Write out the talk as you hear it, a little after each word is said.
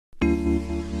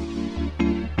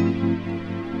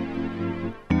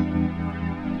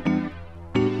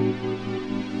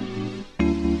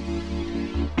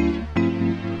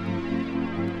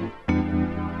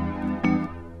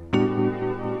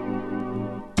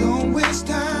waste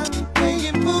time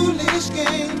playing foolish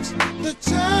games. The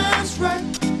time's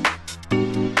right.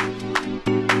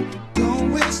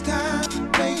 Don't waste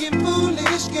time playing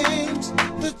foolish games.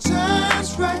 The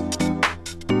time's right.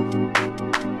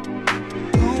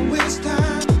 Don't waste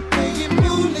time playing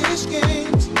foolish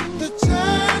games. The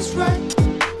time's right.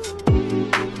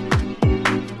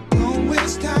 Don't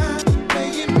waste time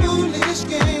playing foolish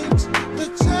games. The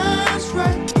time's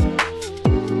right.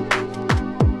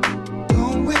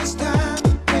 Don't waste time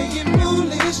playing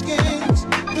foolish games.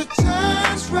 The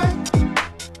time's right.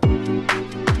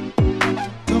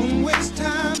 Don't waste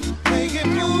time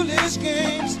playing foolish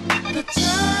games. The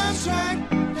time's right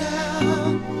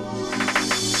now.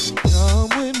 Come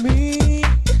with me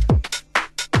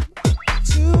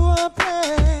to a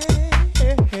place,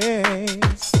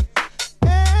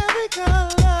 every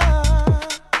color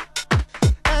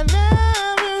and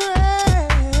every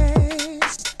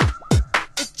race.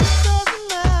 It just doesn't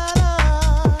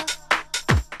matter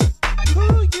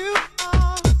who you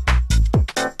are.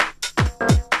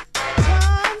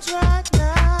 Time's right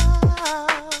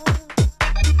now.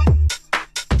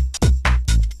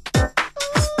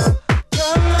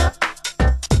 Color,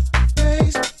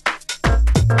 face,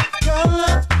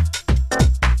 color,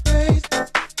 face.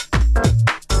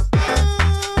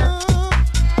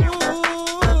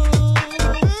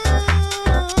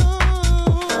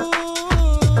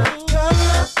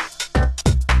 Color,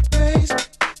 face,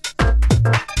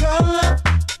 color,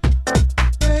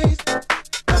 face.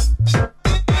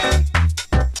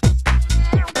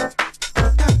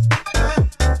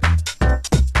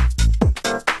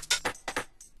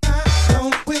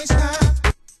 Don't waste time.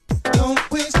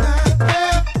 Don't waste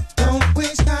time. Don't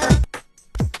waste time.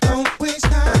 Don't waste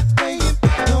time.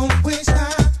 Don't waste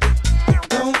time.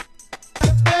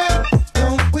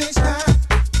 Don't waste time.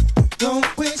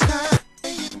 Don't waste time.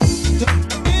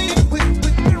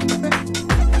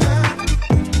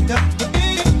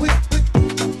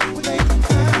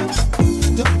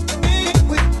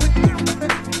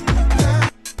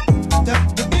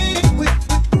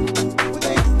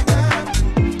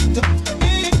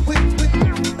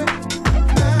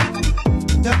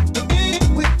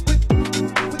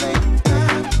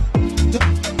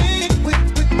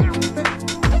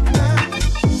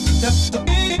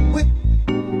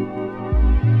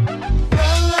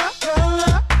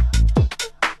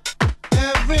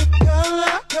 Every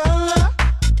color, color,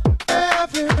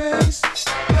 every race.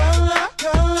 Color,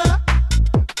 color,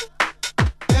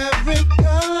 every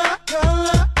color,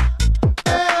 color,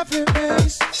 every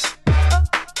race.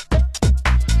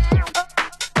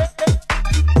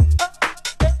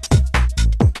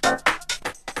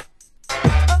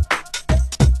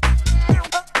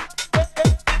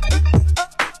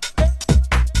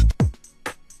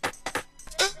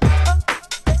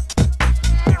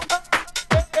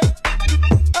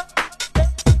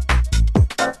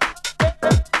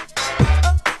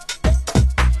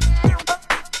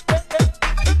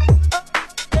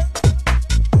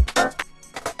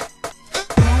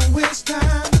 Don't waste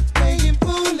time playing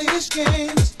foolish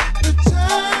games. The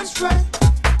time's right.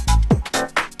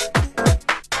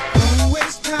 Don't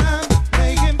waste time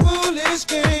playing foolish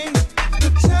games.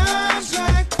 The time's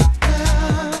right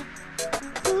now.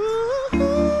 Ooh,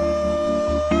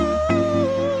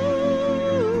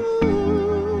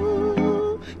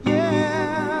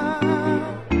 yeah.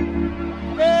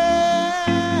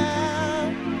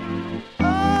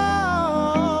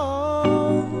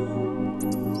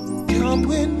 Come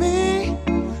with me,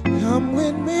 come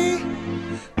with me,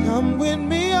 come with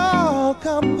me, oh,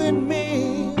 come with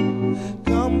me.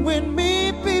 Come with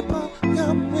me, people,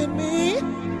 come with me,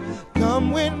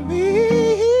 come with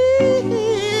me.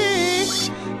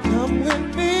 Come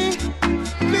with me,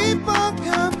 people,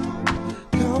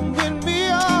 come with me,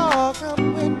 oh,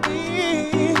 come with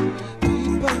me.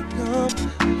 People, come,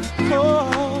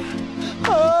 oh,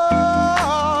 oh.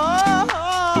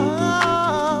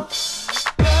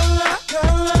 Color,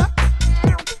 color,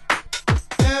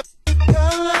 every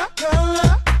color,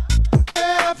 color,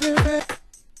 every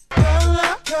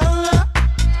color, color.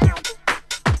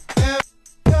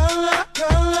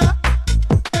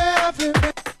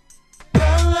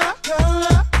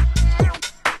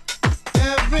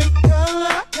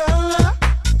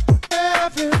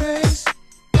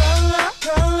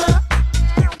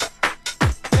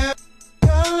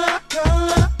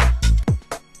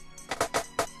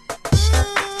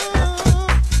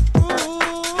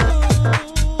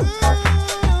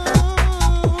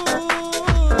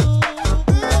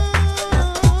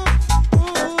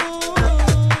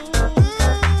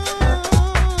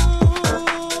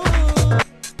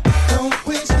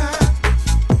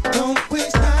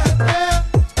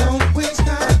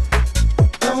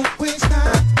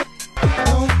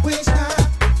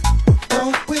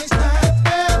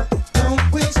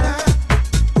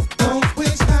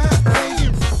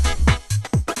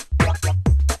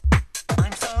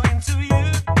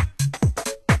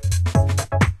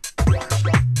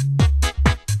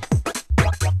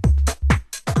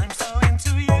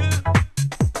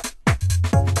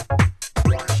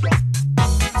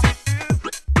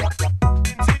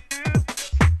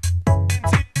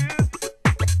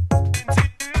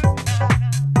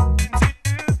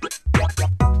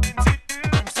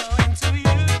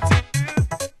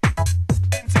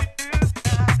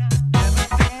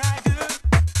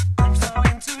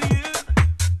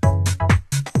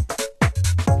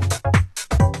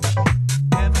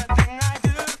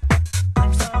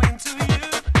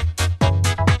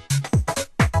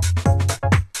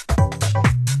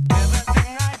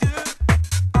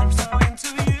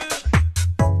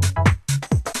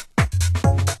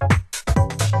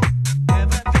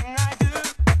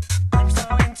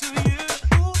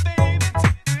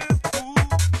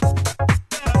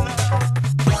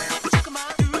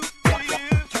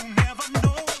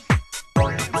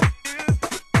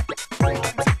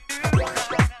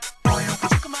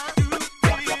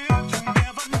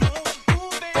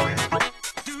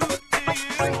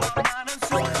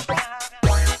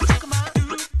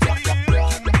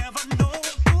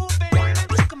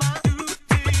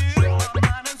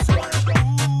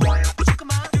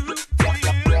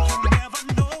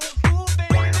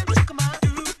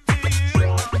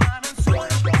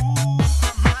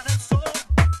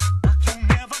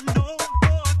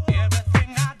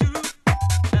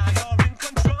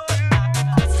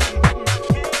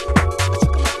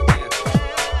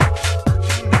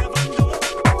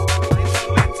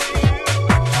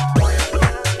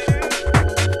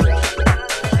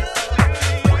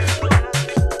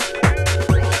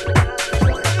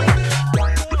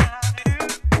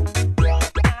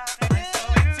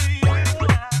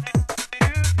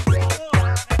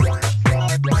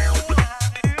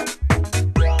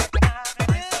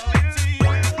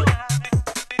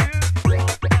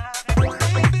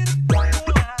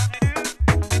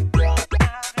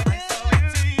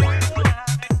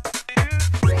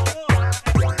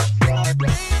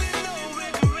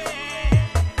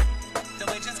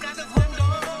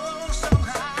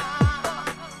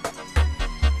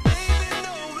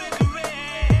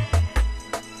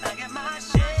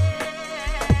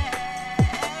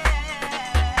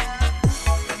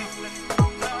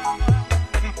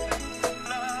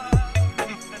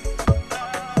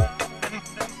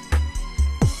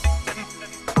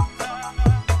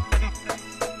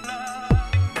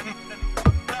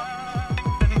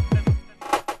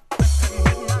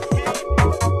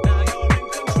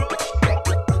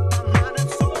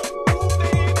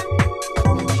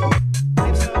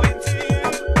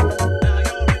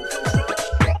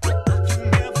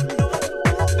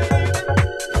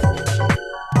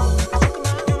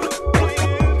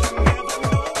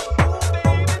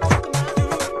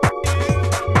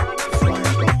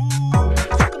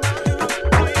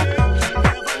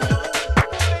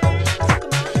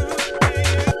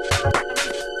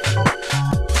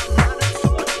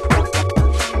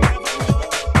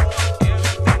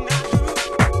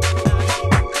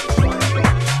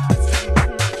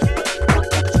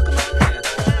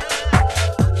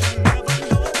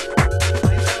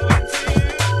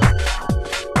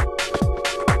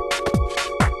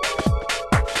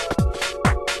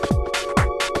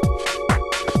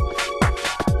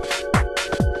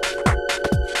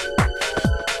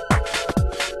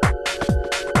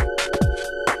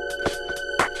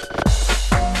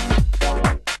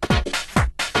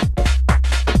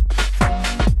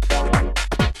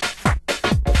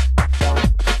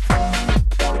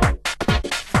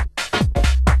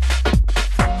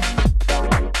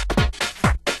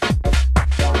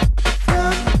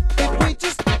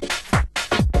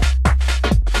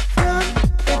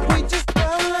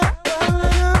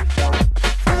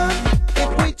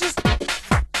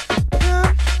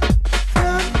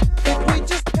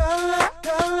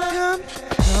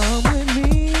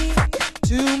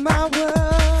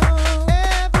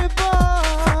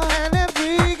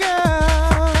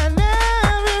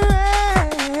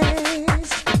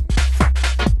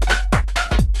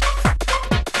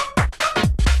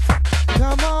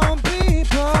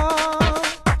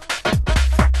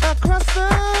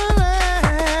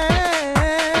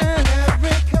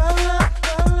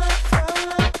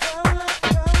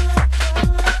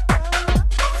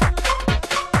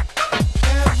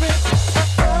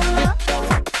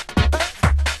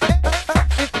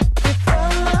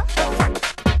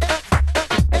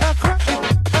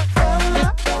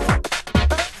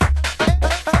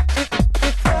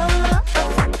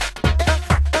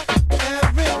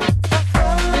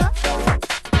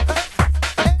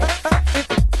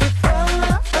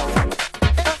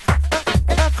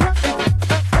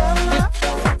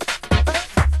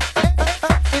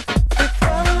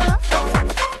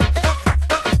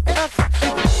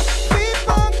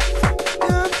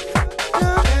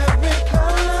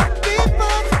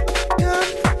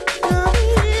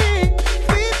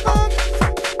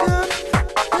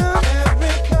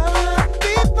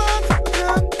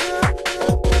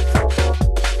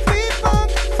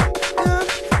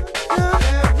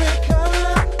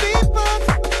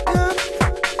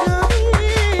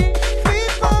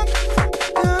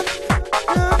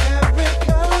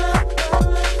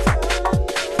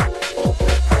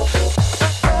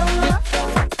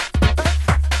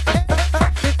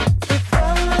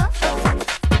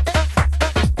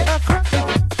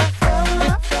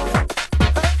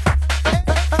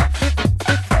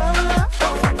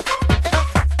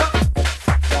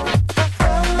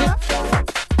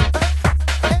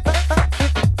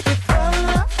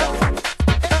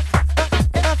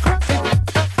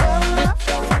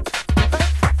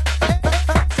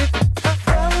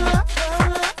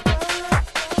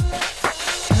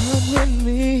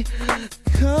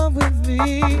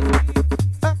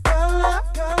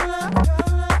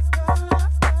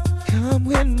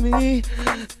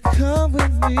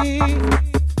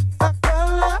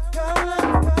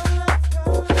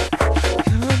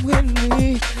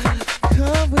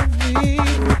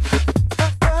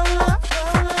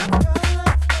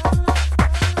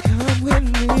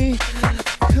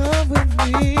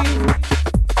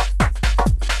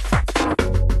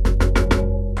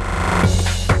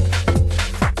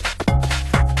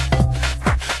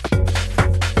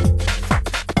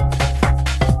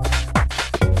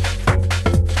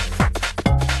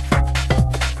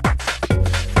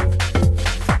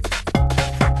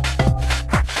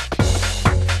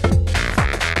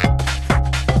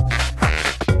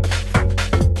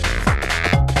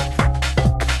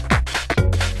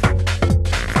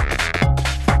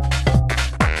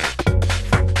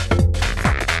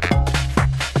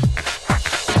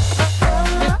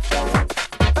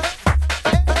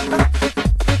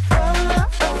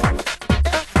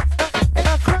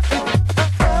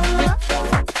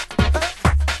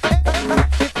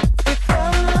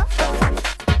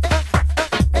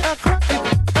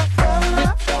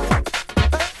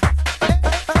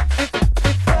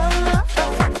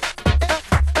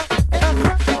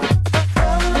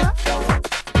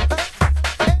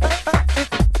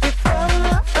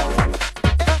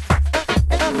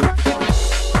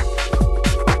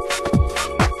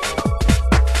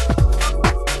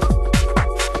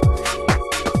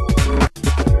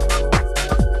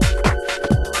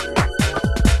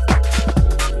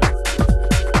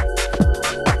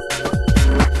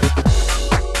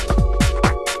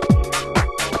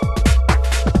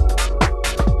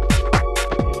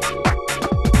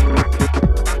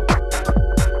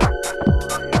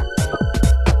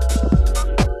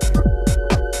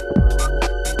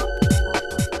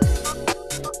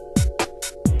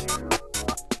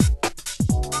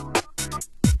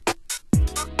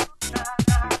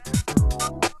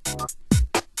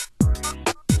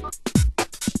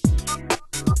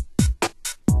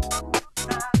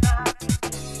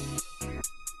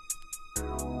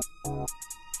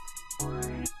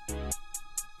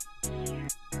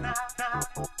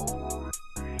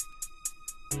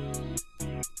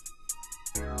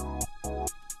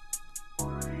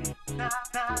 I'm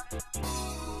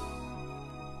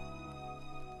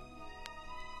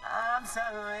so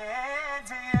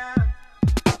into you.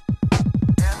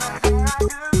 Everything I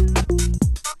do,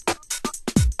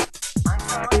 I'm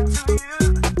so into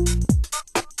you.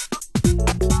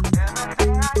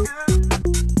 Everything I do,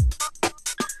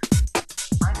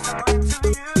 I'm so into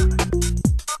you.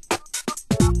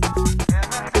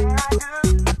 Everything I do,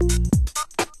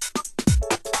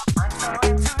 I'm so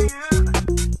into you.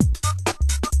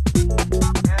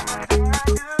 Everything I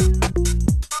do,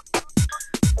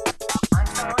 I'm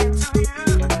so into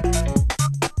you.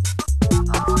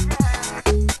 Oh yeah.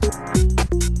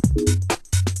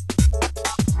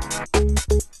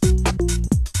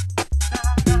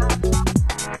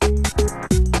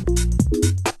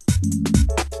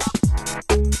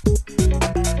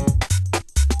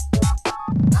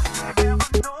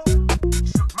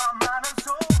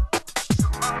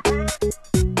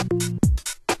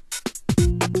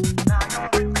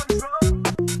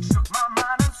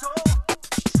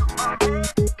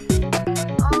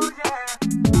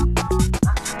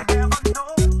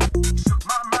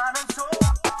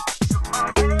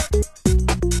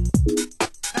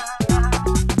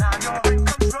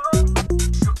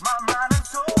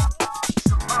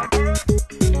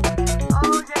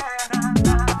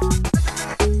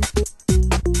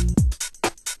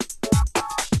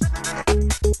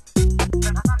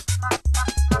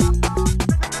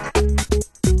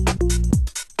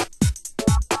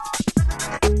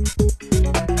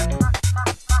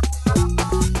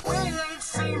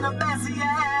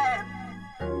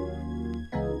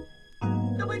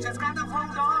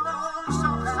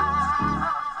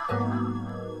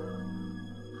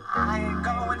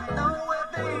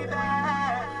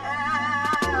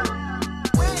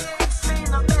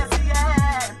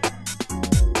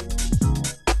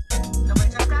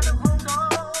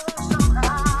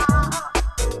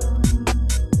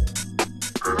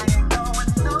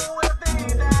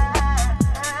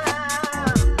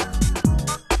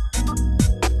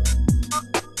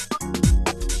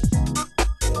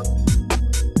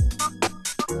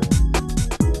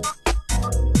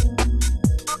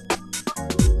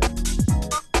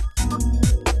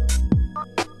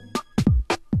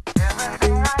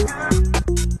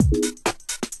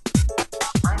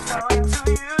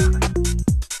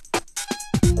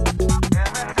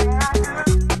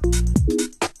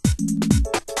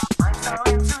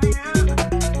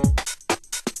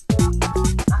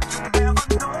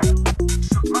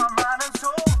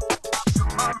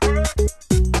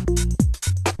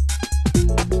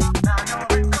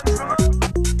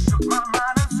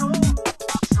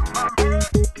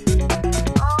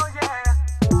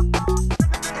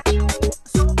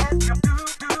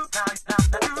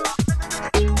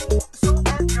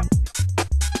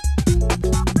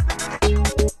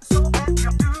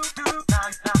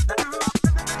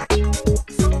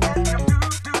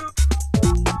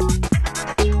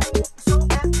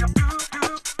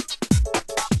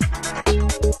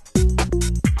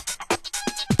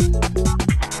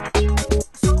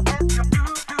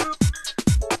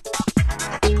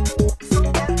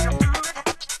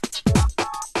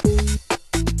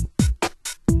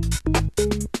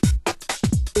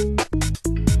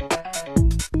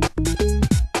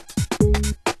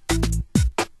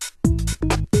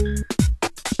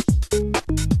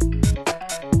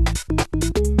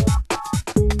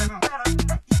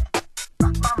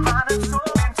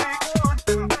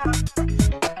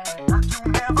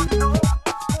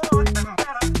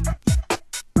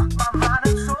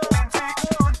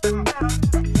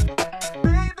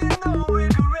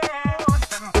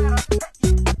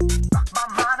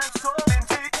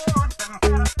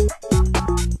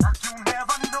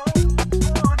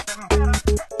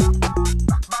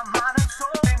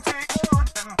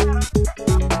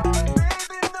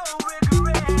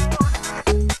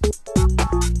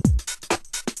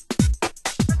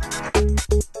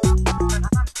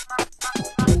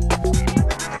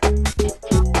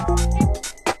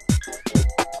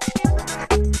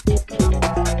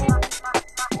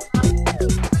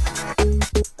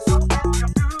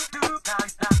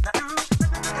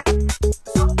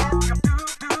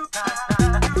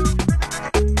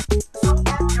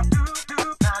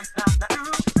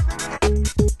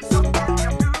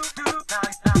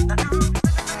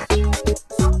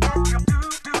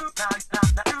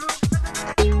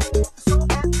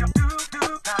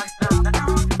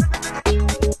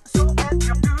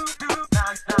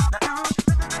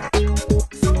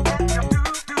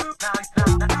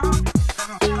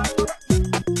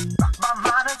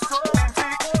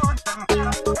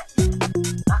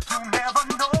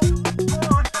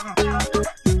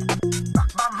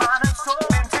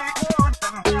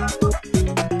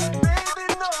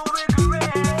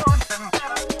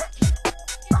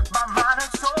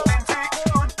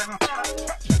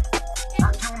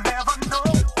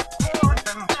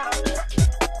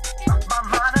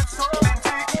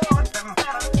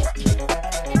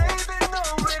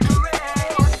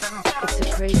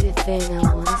 thing I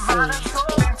wanna see.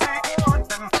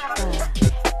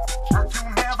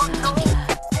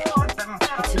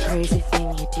 It's a crazy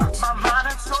thing you do to me.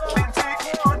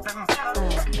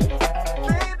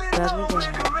 Bug me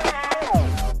down.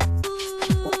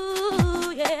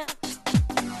 Ooh, yeah.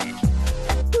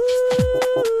 Ooh,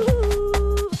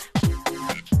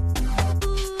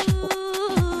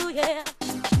 yeah.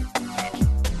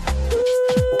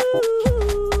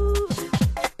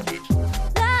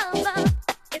 Love,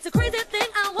 it's a crazy thing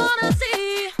I wanna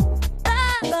see.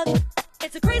 Love,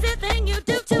 it's a crazy thing you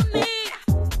do to me.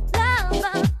 Love,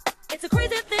 it's a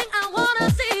crazy thing I wanna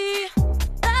see.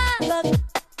 Love,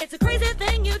 it's a crazy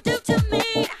thing you do to me.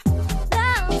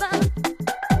 Love,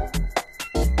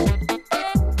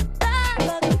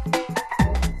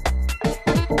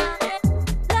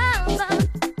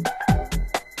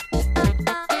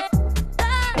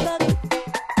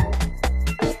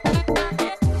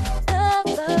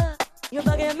 you're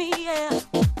bugging me, yeah.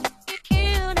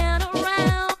 In and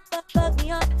around, bug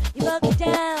me up, you bug me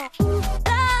down.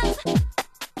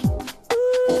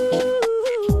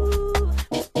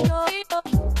 Love,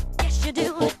 yes you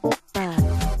do. Love,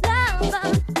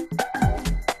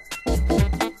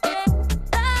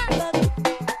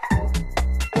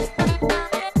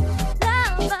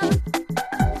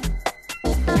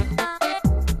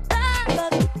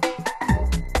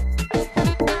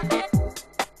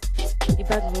 you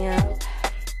bug me up,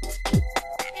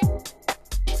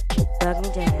 bug me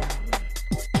down.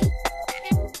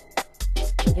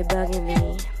 You're bugging me,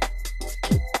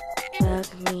 bug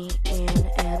me in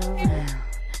and around.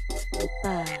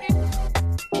 Bug.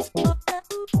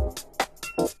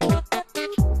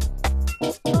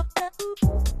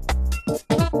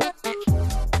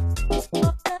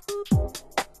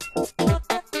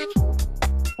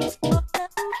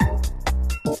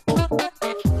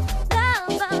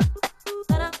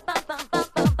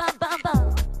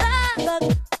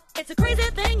 It's a crazy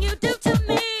thing you do to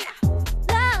me.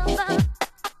 Love,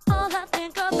 all I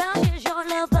think about is your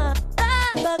love.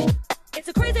 Love, it's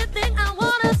a crazy thing I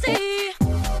wanna see.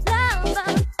 Love,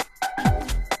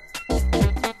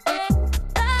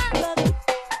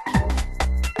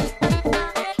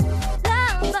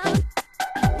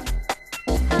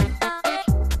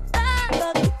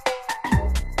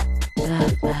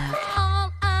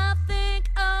 all I think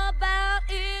about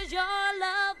is your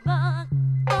love bug.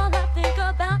 All I think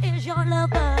about is your love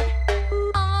bug.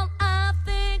 All I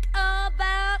think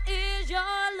about is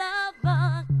your love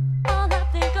bug. All I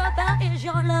think about is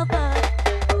your love bug.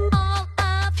 All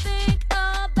I think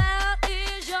about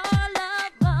is your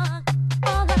love bug.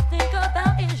 All I think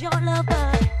about is your love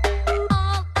bug.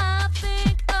 All I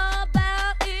think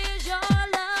about is your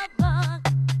love bug.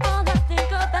 All I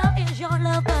think about is your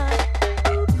love bug.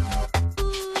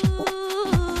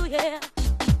 Ooh, yeah.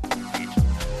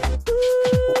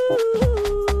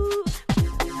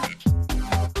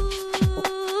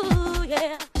 Ooh,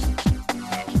 yeah.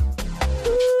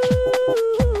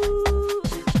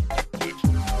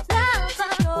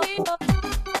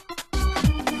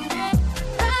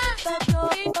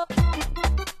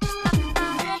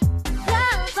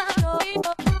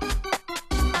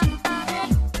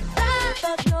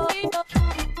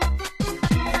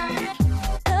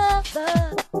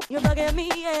 You're bugging me,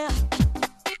 yeah.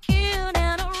 In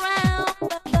and around,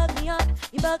 bug me up,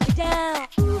 you bug me down.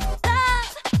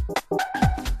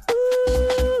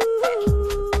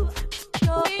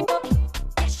 Love,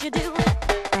 yes you do.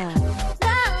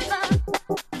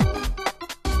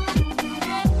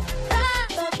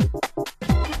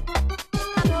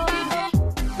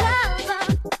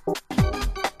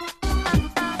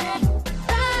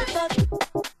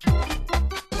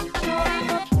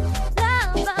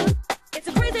 It's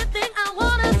a crazy thing I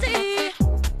wanna see.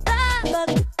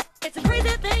 Love, it's a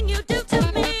crazy thing you do to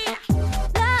me.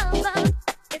 Love,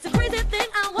 it's a crazy thing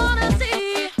I wanna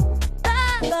see.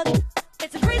 Love,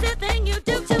 it's a crazy thing you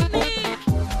do to me.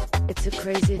 It's a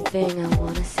crazy thing I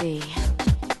wanna see.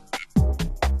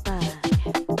 Love,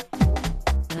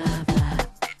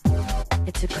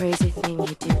 it's a crazy thing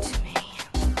you do to me.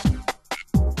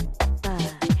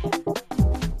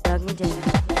 Bug me down.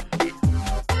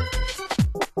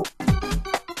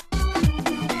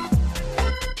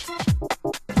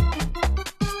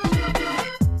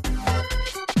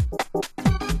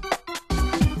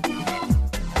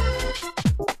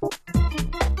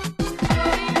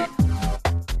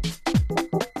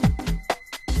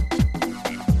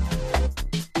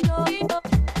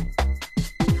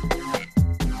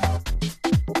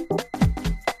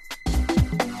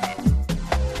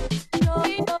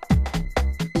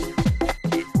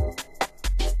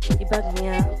 You bug me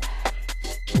out.